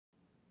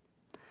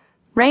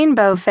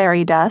rainbow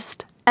fairy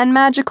dust, and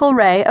magical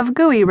ray of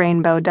gooey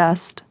rainbow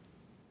dust.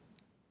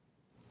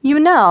 You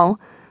know,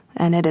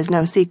 and it is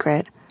no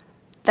secret,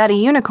 that a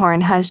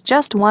unicorn has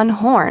just one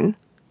horn,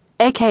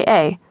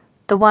 aka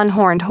the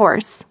one-horned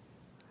horse.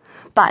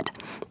 But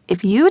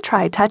if you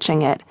try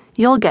touching it,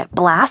 you'll get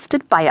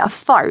blasted by a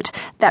fart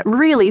that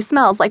really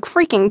smells like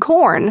freaking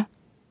corn.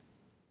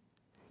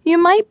 You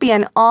might be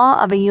in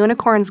awe of a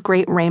unicorn's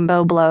great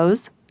rainbow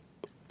blows,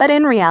 but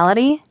in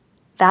reality,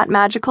 that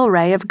magical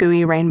ray of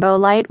gooey rainbow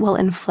light will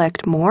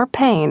inflict more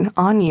pain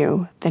on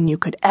you than you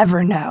could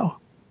ever know.